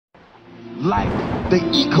like the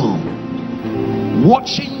eagle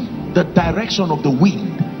watching the direction of the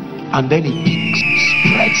wind, and then it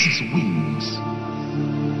spreads its wings.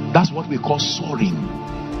 That's what we call soaring.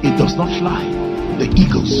 It does not fly. The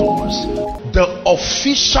eagle soars. The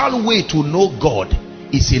official way to know God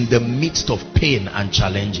is in the midst of pain and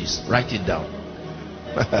challenges. Write it down.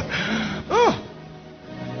 Oh.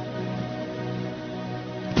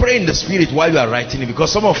 Pray in the spirit while you are writing it,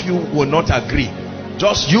 because some of you will not agree.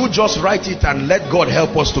 Just write it and let God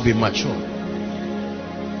help us to be mature.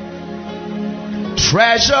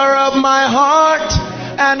 Treasure of my heart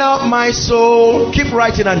and of my soul. Keep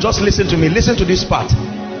writing and just listen to me. Listen to this part.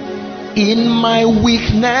 In my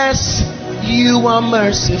weakness, you are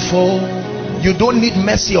merciful. You don't need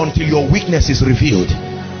mercy until your weakness is revealed.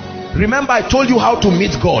 Remember, I told you how to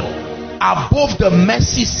meet God. Above the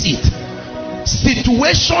mercy seat,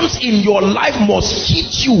 situations in your life must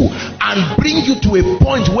hit you and bring you to a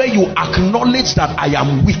point where you acknowledge that I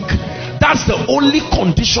am weak. That's the only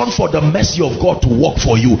condition for the mercy of God to work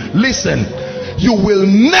for you. Listen, you will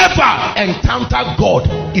never encounter God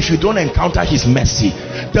if you don't encounter his mercy.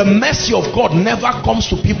 The mercy of God never comes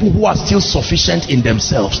to people who are still sufficient in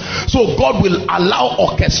themselves. So God will allow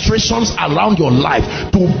orchestrations around your life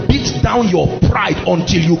to beat down your pride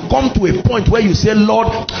until you come to a point where you say, Lord,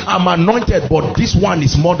 I'm anointed, but this one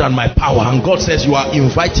is more than my power. And God says, you are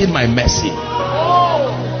inviting my mercy.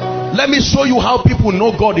 Let me show you how people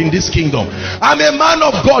know God in this kingdom. I'm a man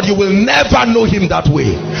of God. You will never know him that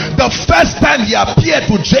way. The first time he appeared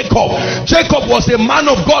to Jacob, Jacob was a man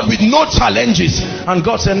of God with no challenges, and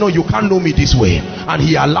God said, no, you can't know me this way. And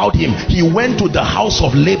he allowed him. He went to the house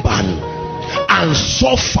of Laban and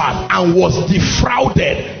suffered and was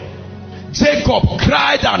defrauded. Jacob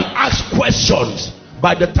cried and asked questions.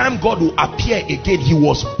 By the time God will appear again, he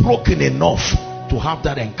was broken enough to have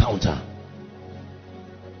that encounter.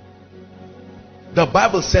 The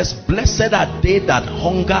Bible says, blessed are they that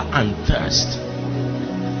hunger and thirst.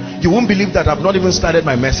 You won't believe that I've not even started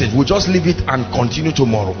my message. We'll just leave it and continue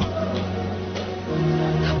tomorrow.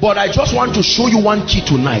 But I just want to show you one key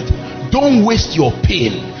tonight. Don't waste your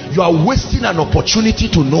pain. You are wasting an opportunity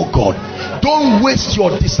to know God. Don't waste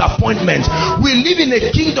your disappointment. We live in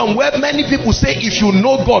a kingdom where many people say, if you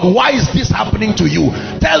know God, why is this happening to you?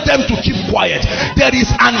 Tell them to keep quiet. There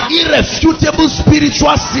is an irrefutable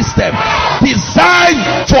spiritual system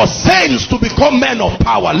designed for saints to become men of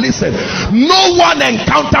power. Listen, no one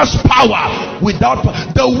encounters power without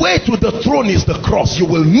the way to the throne is the cross. You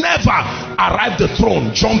will never arrive the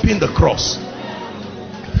throne jumping the cross.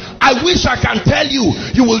 I wish I can tell you,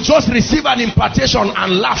 you will just receive an impartation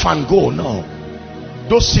and laugh and go. No.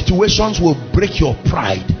 Those situations will break your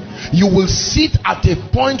pride. You will sit at a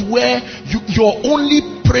point where your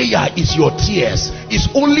only prayer is your tears. It's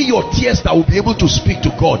only your tears that will be able to speak to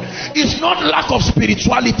God. It's not lack of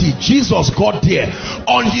spirituality. Jesus got there.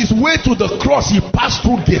 On his way to the cross, he passed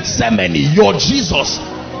through Gethsemane. Your Jesus.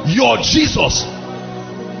 Your Jesus.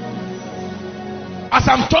 As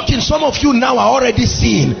I'm talking, some of you now are already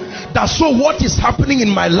seeing that. So what is happening in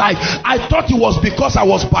my life? I thought it was because I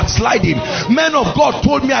was backsliding. Men of God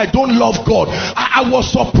told me I don't love God. I was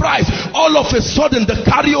surprised. All of a sudden the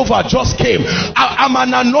carryover just came. I'm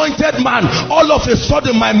an anointed man. All of a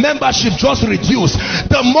sudden my membership just reduced.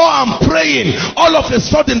 The more I'm praying, all of a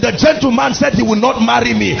sudden the gentleman said he will not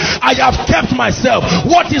marry me. I have kept myself.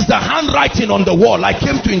 What is the handwriting on the wall? I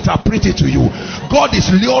came to interpret it to you. God is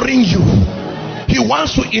luring you. He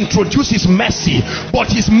wants to introduce his mercy,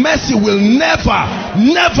 but his mercy will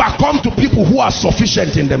never come to people who are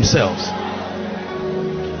sufficient in themselves.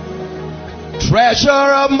 Treasure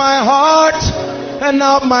of my heart and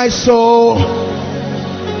of my soul.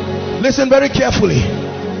 Listen very carefully.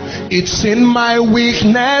 It's in my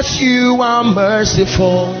weakness you are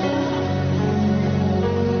merciful.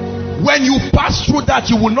 When you pass through that,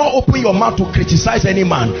 you will not open your mouth to criticize any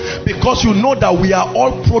man, because you know that we are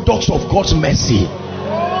all products of God's mercy.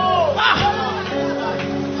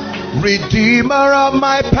 Redeemer of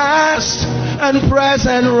my past and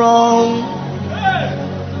present wrong,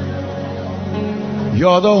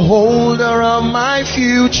 you're the holder of my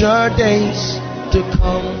future days to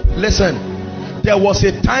come. Listen, there was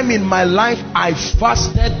a time in my life I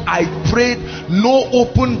fasted, I prayed, no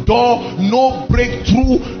open door, no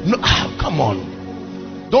breakthrough. No, come on.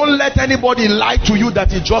 Don't let anybody lie to you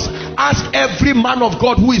that it just. Ask every man of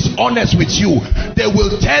God who is honest with you. They will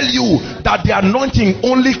tell you that the anointing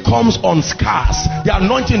only comes on scars. The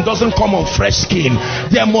anointing doesn't come on fresh skin.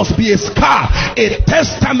 There must be a scar, a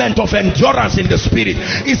testament of endurance in the spirit.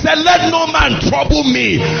 He said, let no man trouble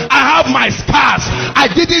me. I have my scars. I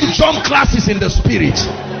didn't jump classes in the spirit.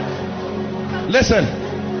 Listen,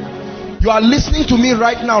 You are listening to me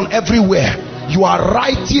right now everywhere. You are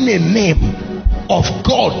writing a name of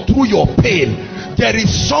God through your pain. There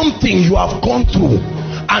is something you have gone through,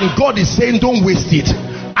 and God is saying, don't waste it.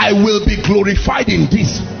 I will be glorified in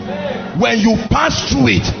this. When you pass through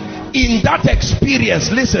it, in that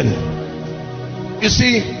experience, listen, you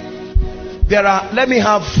see, there are, let me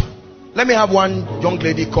have one young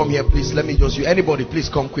lady come here, please. Let me just, you, anybody, please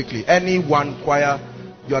come quickly. Anyone, choir.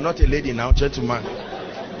 You are not a lady now, gentlemen.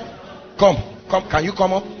 Come, can you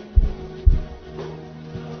come up?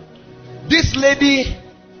 This lady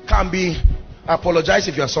can be, I apologize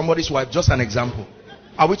if you are somebody's wife, just an example.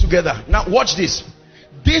 Are we together? Now watch this.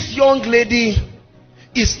 This young lady,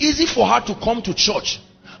 it's easy for her to come to church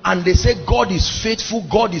and they say God is faithful,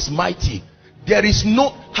 God is mighty. There is no,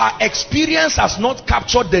 her experience has not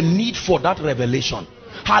captured the need for that revelation.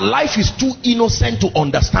 Her life is too innocent to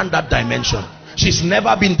understand that dimension. She's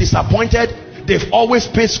never been disappointed. They've always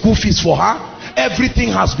paid school fees for her. Everything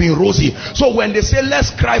has been rosy. So when they say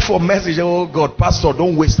let's cry for message, oh God, pastor,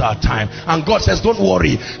 don't waste our time, and God says don't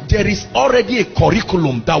worry, there is already a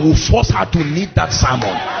curriculum that will force her to need that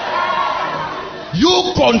sermon.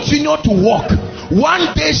 You continue to walk.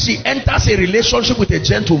 One day she enters a relationship with a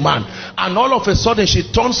gentleman, and all of a sudden she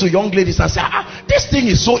turns to young ladies and says, this thing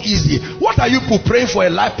is so easy. What are you praying for a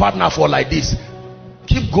life partner for like this?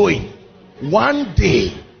 Keep going. One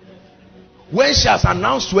day, when she has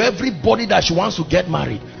announced to everybody that she wants to get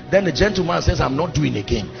married, then the gentleman says, I'm not doing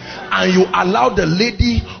again. And you allow the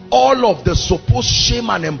lady, all of the supposed shame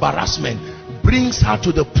and embarrassment brings her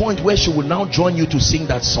to the point where she will now join you to sing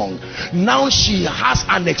that song. Now she has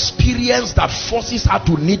an experience that forces her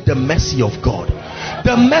to need the mercy of God.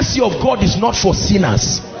 The mercy of God is not for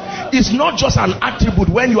sinners. It's not just an attribute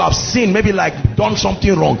when you have sinned, maybe like done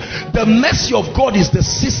something wrong. The mercy of God is the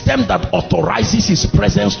system that authorizes his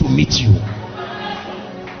presence to meet you.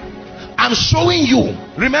 I'm showing you,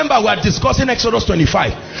 remember we are discussing Exodus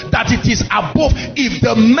 25, that it is above. If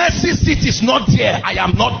the mercy seat is not there, I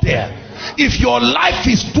am not there. If your life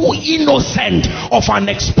is too innocent of an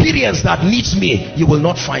experience that needs me, you will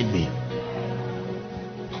not find me.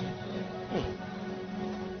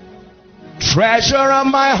 Treasure of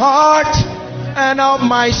my heart and of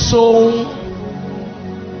my soul,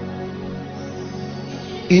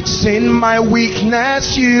 it's in my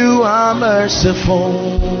weakness you are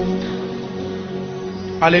merciful.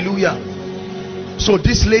 Hallelujah. So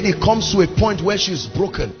this lady comes to a point where she's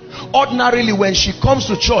broken. Ordinarily when she comes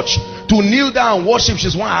to church to kneel down and worship,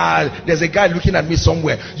 she's one, there's a guy looking at me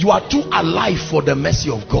somewhere. You are too alive for the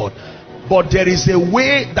mercy of God. But there is a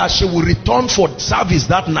way that she will return for service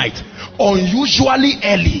that night, unusually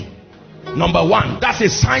early. Number one, that's a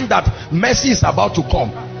sign that mercy is about to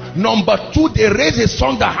come. Number two, they raise a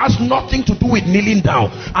song that has nothing to do with kneeling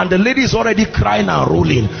down, and the lady is already crying and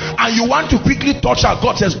rolling, and you want to quickly touch her.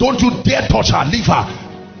 God says, don't you dare touch her, leave her.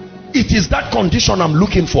 It is that condition I'm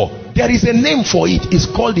looking for. There is a name for it. It's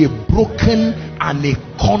called a broken and a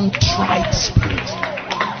contrite spirit.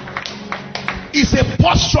 It's a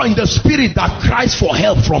posture in the spirit that cries for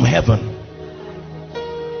help from heaven.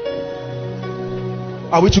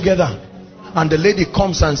 Are we together? And the lady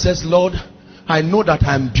comes and says, Lord, I know that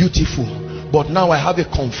I'm beautiful, but now I have a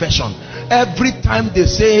confession. Every time they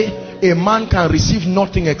say a man can receive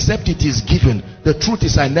nothing except it is given, the truth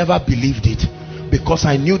is I never believed it, because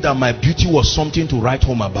I knew that my beauty was something to write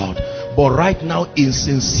home about. But right now, in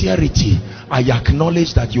sincerity, I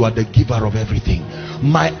acknowledge that you are the giver of everything.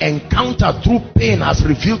 My encounter through pain has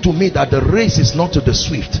revealed to me that the race is not to the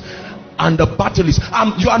swift, and the battle is,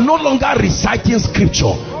 you are no longer reciting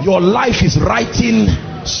scripture. Your life is writing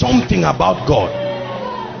something about God.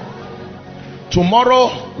 Tomorrow,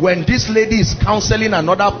 when this lady is counseling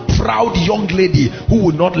another proud young lady who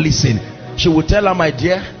will not listen, she will tell her, my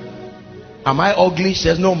dear, am I ugly? She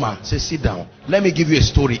says, no ma. Say, sit down. Let me give you a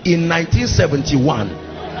story. In 1971,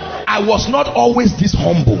 I was not always this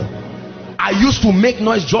humble. I used to make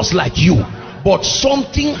noise just like you, but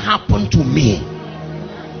something happened to me.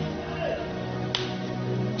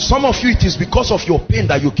 Some of you, it is because of your pain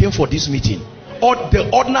that you came for this meeting. Or the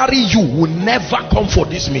ordinary you will never come for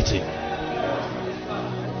this meeting.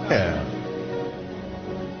 Yeah.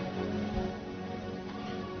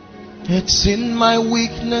 It's in my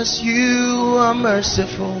weakness you are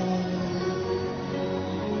merciful.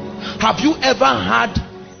 Have you ever had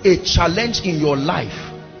a challenge in your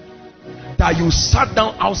life that you sat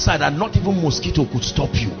down outside and not even mosquito could stop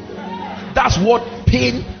you? That's what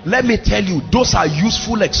pain, let me tell you, those are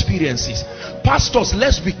useful experiences. Pastors,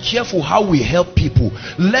 let's be careful how we help people,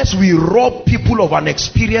 lest we rob people of an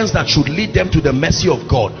experience that should lead them to the mercy of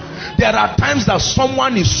God. There are times that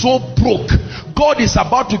someone is so broke, God is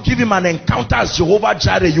about to give him an encounter as Jehovah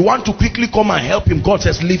Jireh. You want to quickly come and help him, God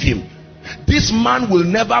says leave him. This man will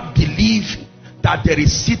never believe that there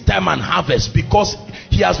is seed time and harvest, because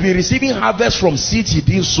he has been receiving harvest from seeds he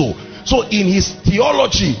didn't sow. So in his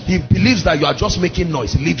theology, he believes that you are just making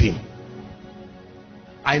noise. Leave him.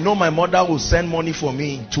 I know my mother will send money for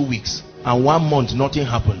me in 2 weeks, and 1 month nothing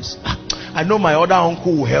happens. I know my other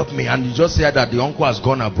uncle will help me, and you just said that the uncle has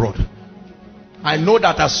gone abroad. I know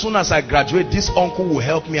that as soon as I graduate, this uncle will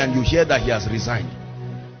help me, and you hear that he has resigned.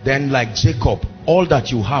 Then, like Jacob, all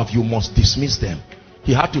that you have, you must dismiss them.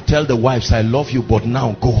 He had to tell the wives, I love you, but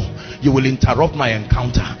now go. You will interrupt my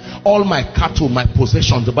encounter. All my cattle, my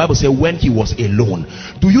possessions. The Bible says when he was alone.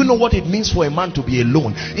 Do you know what it means for a man to be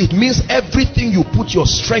alone? It means everything you put your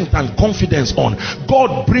strength and confidence on,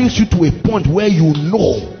 God brings you to a point where you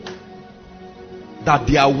know that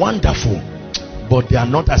they are wonderful, but they are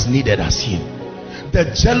not as needed as him. The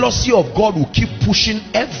jealousy of God will keep pushing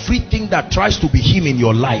everything that tries to be him in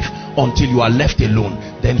your life until you are left alone.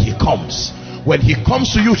 Then he comes. When he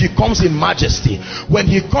comes to you, he comes in majesty. When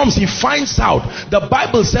he comes, he finds out. The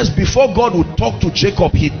Bible says before God would talk to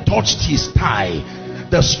Jacob, he touched his thigh,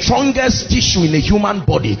 the strongest tissue in a human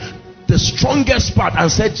body, the strongest part,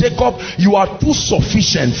 and said, Jacob, you are too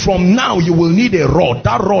sufficient. From now you will need a rod.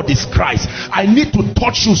 That rod is Christ. I need to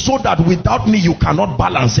touch you so that without me you cannot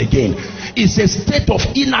balance again. It's a state of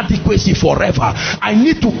inadequacy forever. I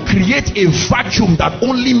need to create a vacuum that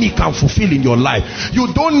only me can fulfill in your life.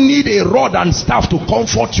 You don't need a rod and staff to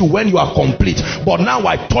comfort you when you are complete, but now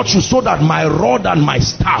I touch you so that my rod and my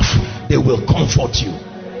staff, they will comfort you.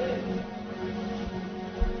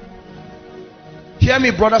 Hear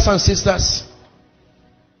me, brothers and sisters.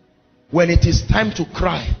 When it is time to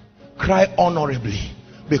cry, cry honorably,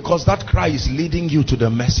 because that cry is leading you to the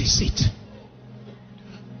mercy seat.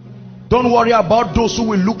 Don't worry about those who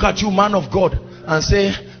will look at you, man of God, and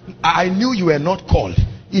say, I knew you were not called.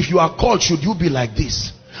 If you are called, should you be like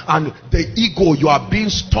this? And the ego, you are being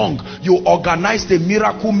stung. You organized a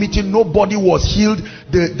miracle meeting, nobody was healed.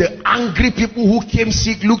 The angry people who came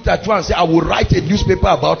sick looked at you and said, I will write a newspaper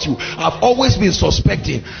about you. I've always been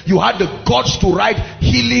suspecting. You had the guts to write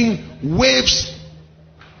healing waves.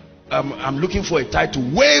 I'm looking for a title.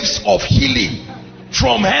 Waves of healing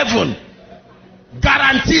from heaven.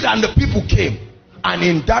 Guaranteed, and the people came. And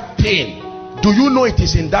in that pain, do you know it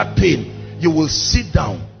is in that pain you will sit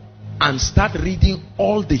down and start reading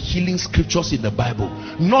all the healing scriptures in the Bible,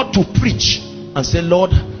 not to preach and say, Lord,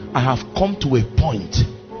 I have come to a point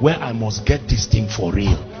where I must get this thing for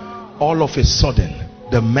real. All of a sudden,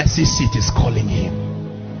 the mercy seat is calling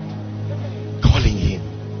him. Calling him.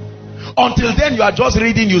 Until then, you are just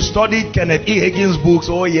reading, you studied Kenneth E. Hagin's books,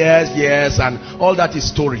 oh yes, yes, and all that is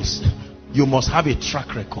stories. You must have a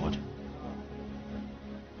track record.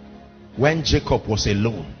 When Jacob was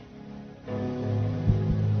alone,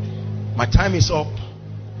 my time is up,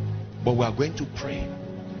 but we are going to pray.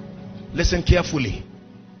 Listen carefully.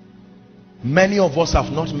 Many of us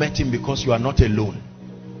have not met him because you are not alone.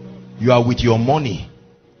 You are with your money.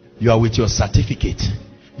 You are with your certificate.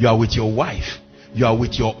 You are with your wife. You are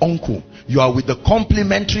with your uncle. You are with the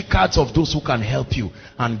complimentary cards of those who can help you.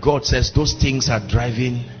 And God says those things are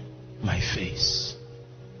driving my face.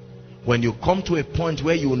 When you come to a point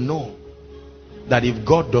where you know that if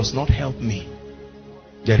God does not help me,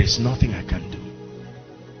 there is nothing I can do.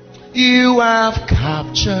 You have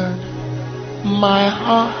captured my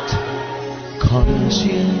heart,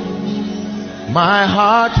 consumed my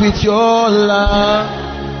heart with your love.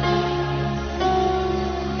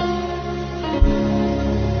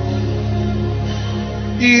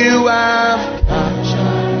 You have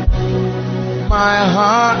captured my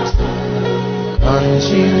heart,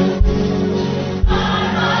 consumed.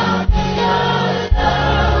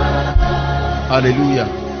 Hallelujah.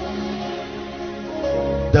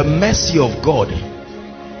 The mercy of God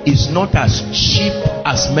is not as cheap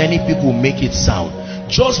as many people make it sound.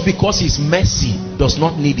 Just because his mercy does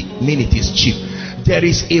not mean it is cheap. There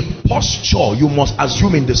is a posture you must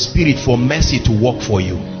assume in the spirit for mercy to work for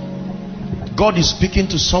you. God is speaking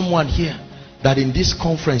to someone here that in this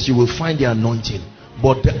conference you will find the anointing.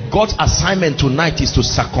 But God's assignment tonight is to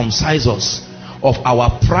circumcise us of our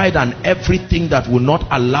pride and everything that will not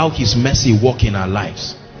allow his mercy work in our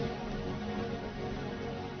lives.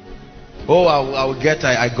 Oh,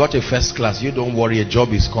 I got a first class. You don't worry, a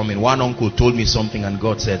job is coming. One uncle told me something and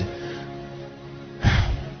God said,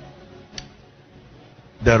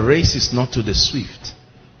 The race is not to the swift.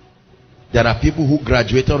 There are people who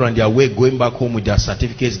graduated on their way going back home with their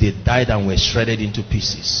certificates. They died and were shredded into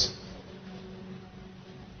pieces.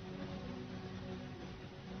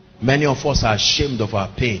 Many of us are ashamed of our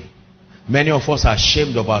pain. Many of us are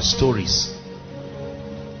ashamed of our stories.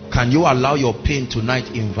 Can you allow your pain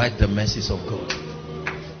tonight invite the mercies of God?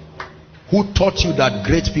 Who taught you that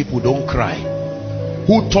great people don't cry?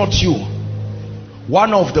 Who taught you?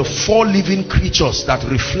 One of the 4 living creatures that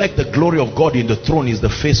reflect the glory of God in the throne is the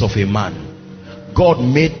face of a man. God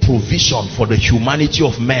made provision for the humanity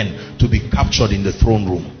of men to be captured in the throne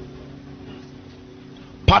room.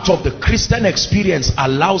 Part of the Christian experience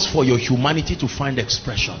allows for your humanity to find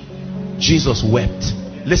expression. Jesus wept.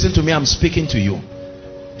 Listen to me, I'm speaking to you.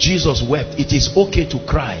 Jesus wept. It is okay to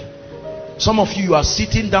cry. Some of you are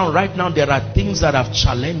sitting down right now. There are things that have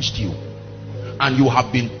challenged you, and you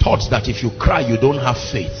have been taught that if you cry, you don't have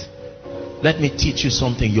faith. Let me teach you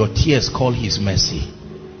something. Your tears call his mercy.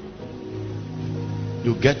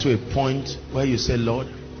 You get to a point where you say, Lord,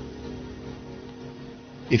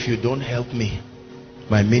 if you don't help me,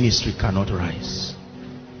 my ministry cannot rise.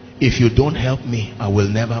 If you don't help me, I will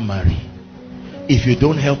never marry. If you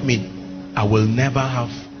don't help me, I will never have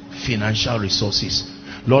financial resources.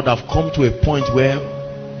 Lord, I've come to a point where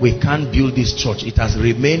we can't build this church. It has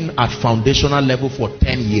remained at foundational level for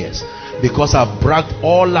 10 years because I've bragged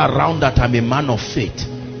all around that I'm a man of faith,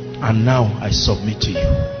 and now I submit to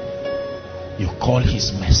you. You call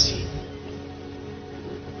his mercy.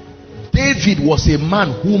 David was a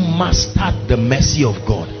man who mastered the mercy of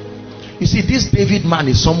God. You see, this David man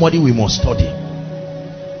is somebody we must study.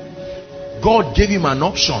 God gave him an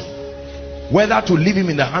option whether to leave him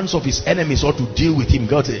in the hands of his enemies or to deal with him.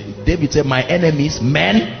 God said, David said, my enemies,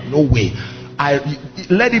 men, no way.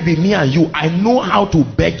 Let it be me and you. I know how to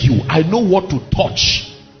beg you. I know what to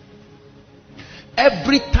touch.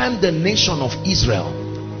 Every time the nation of Israel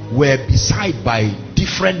were beset by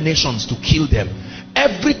different nations to kill them,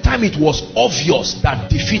 every time it was obvious that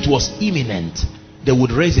defeat was imminent, they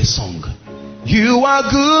would raise a song. You are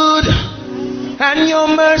good and your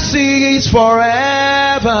mercy is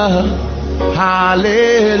forever.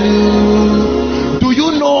 Hallelujah. Do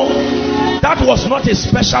you know that was not a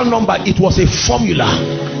special number? It was a formula.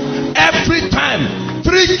 Every time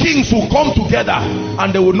 3 kings will come together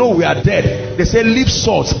and they will know we are dead. They say, leave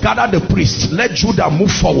swords, gather the priests, let Judah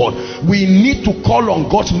move forward. We need to call on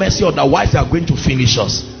God's mercy, otherwise they are going to finish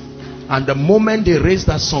us. And the moment they raise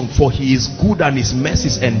that song, for he is good and his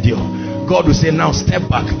mercies endure, God will say, now step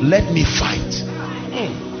back, let me fight.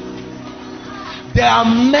 There are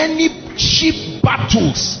many cheap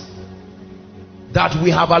battles that we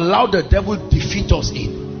have allowed the devil defeat us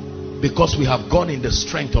in because we have gone in the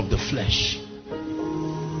strength of the flesh.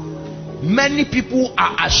 Many people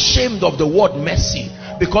are ashamed of the word mercy,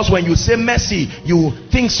 because when you say mercy, you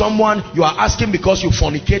think someone, you are asking because you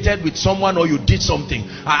fornicated with someone or you did something.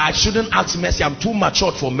 I shouldn't ask mercy, I'm too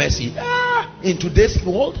matured for mercy. In today's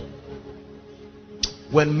world,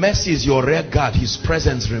 when mercy is your rear guard, his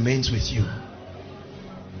presence remains with you.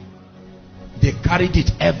 They carried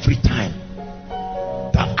it every time.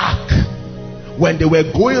 The ark, when they were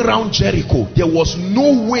going around Jericho, there was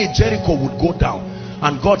no way Jericho would go down.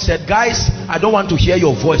 And God said, guys, I don't want to hear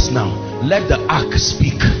your voice now. Let the ark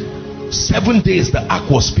speak. 7 days the ark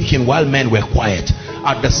was speaking while men were quiet.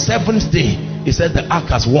 At the 7th day, he said the ark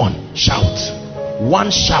has won. Shout.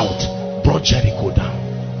 One shout brought Jericho down.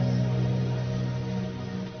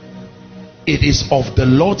 It is of the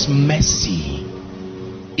Lord's mercy.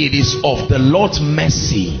 It is of the Lord's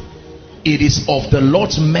mercy. It is of the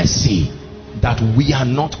Lord's mercy that we are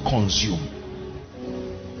not consumed.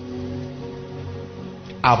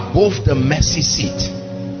 Above the mercy seat,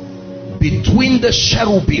 between the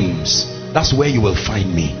cherubims, that's where you will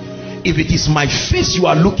find me. If it is my face you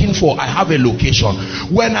are looking for, I have a location.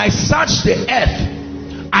 When I search the earth,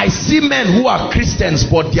 I see men who are Christians,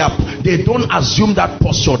 but they don't assume that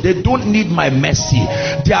posture. They don't need my mercy.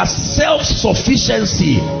 Their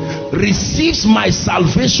self-sufficiency receives my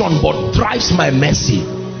salvation but drives my mercy.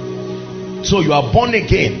 So you are born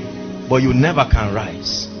again, but you never can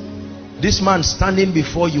rise. This man standing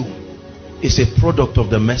before you is a product of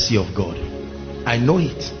the mercy of God. I know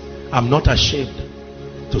it. I'm not ashamed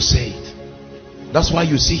to say it. That's why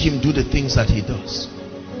you see him do the things that he does.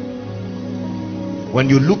 When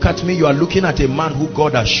you look at me, you are looking at a man who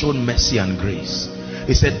God has shown mercy and grace.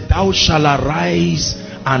 He said, thou shalt arise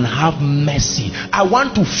and have mercy. I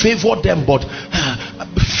want to favor them, but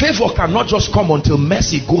favor cannot just come until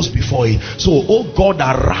mercy goes before it. So, oh God,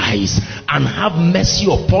 arise and have mercy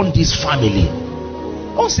upon this family.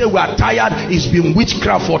 Don't say we are tired, it's been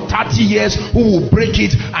witchcraft for 30 years, who will break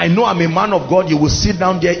it? I know I'm a man of God. You will sit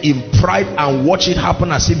down there in pride and watch it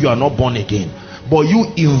happen as if you are not born again. But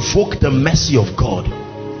you invoke the mercy of God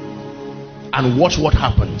and watch what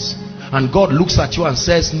happens. And God looks at you and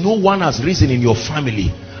says, no one has risen in your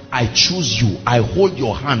family. I choose you. I hold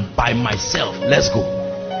your hand by myself. Let's go.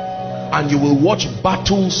 And you will watch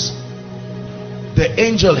battles. The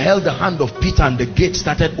angel held the hand of Peter and the gate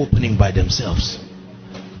started opening by themselves.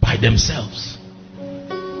 By themselves.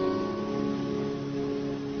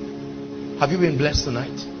 Have you been blessed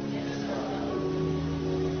tonight?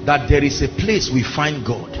 That there is a place we find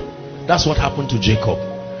God. That's what happened to Jacob.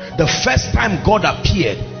 The first time God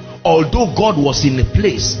appeared, although God was in a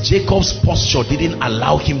place, Jacob's posture didn't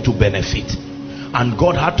allow him to benefit, and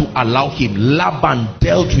God had to allow him. Laban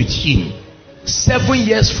dealt with him. 7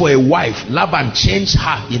 years for a wife. Laban changed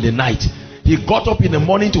her in the night. He got up in the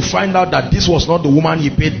morning to find out that this was not the woman he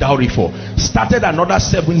paid dowry for. Started another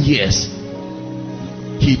 7 years.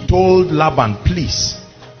 He told Laban, please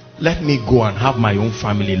let me go and have my own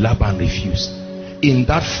family. Laban refused. In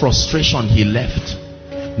that frustration, he left.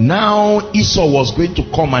 Now Esau was going to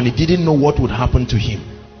come and he didn't know what would happen to him.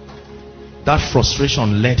 That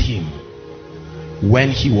frustration led him.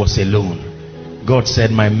 When he was alone, God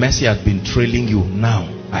said, my mercy has been trailing you. Now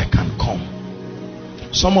I can come.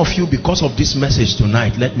 Some of you, because of this message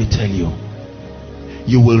tonight, let me tell you,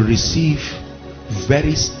 you will receive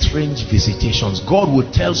very strange visitations. God will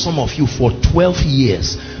tell some of you, for 12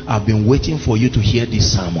 years I've been waiting for you to hear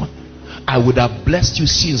this sermon. I would have blessed you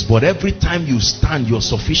since, but every time you stand, your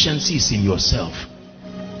sufficiency is in yourself.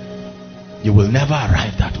 You will never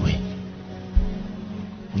arrive that way.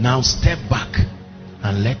 Now step back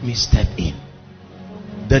and let me step in.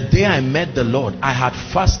 The day I met the Lord, I had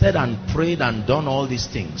fasted and prayed and done all these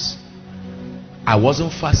things. I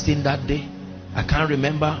wasn't fasting that day. I can't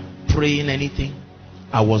remember praying anything.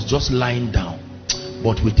 I was just lying down,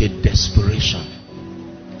 but with a desperation.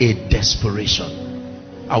 A desperation.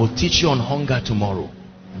 I will teach you on hunger tomorrow.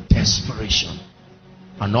 Desperation.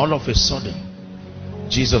 And all of a sudden,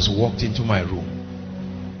 Jesus walked into my room.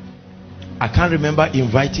 I can't remember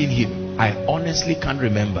inviting him. I honestly can't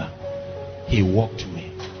remember. He walked to me.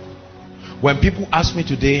 When people ask me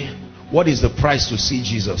today, what is the price to see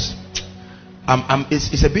Jesus?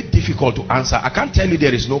 It's a bit difficult to answer. I can't tell you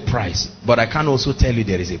there is no price, but I can also tell you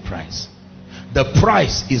there is a price. The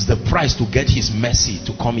price is the price to get his mercy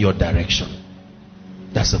to come your direction.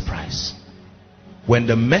 That's the price. When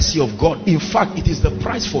the mercy of God, in fact, it is the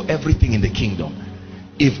price for everything in the kingdom.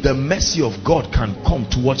 If the mercy of God can come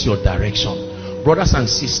towards your direction, brothers and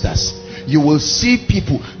sisters, you will see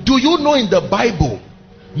people. Do you know in the Bible,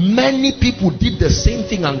 many people did the same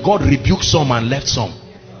thing and God rebuked some and left some?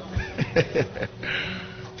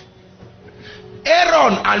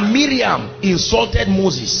 Aaron and Miriam insulted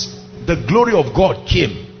Moses. The glory of God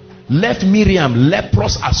came, left Miriam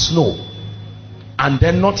leprous as snow, and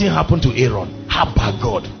then nothing happened to Aaron. How about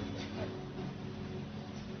God?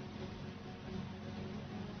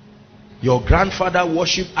 Your grandfather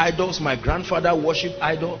worshipped idols, my grandfather worshipped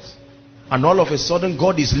idols, and all of a sudden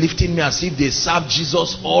God is lifting me as if they serve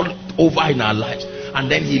Jesus all over in our lives, and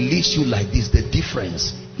then he leaves you like this. The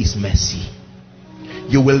difference is mercy.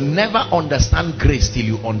 You will never understand grace till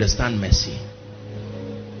you understand mercy.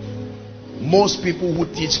 Most people who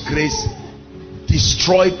teach grace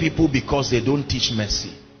destroy people because they don't teach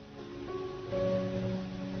mercy.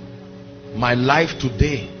 My life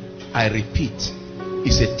today, I repeat,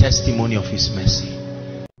 is a testimony of his mercy.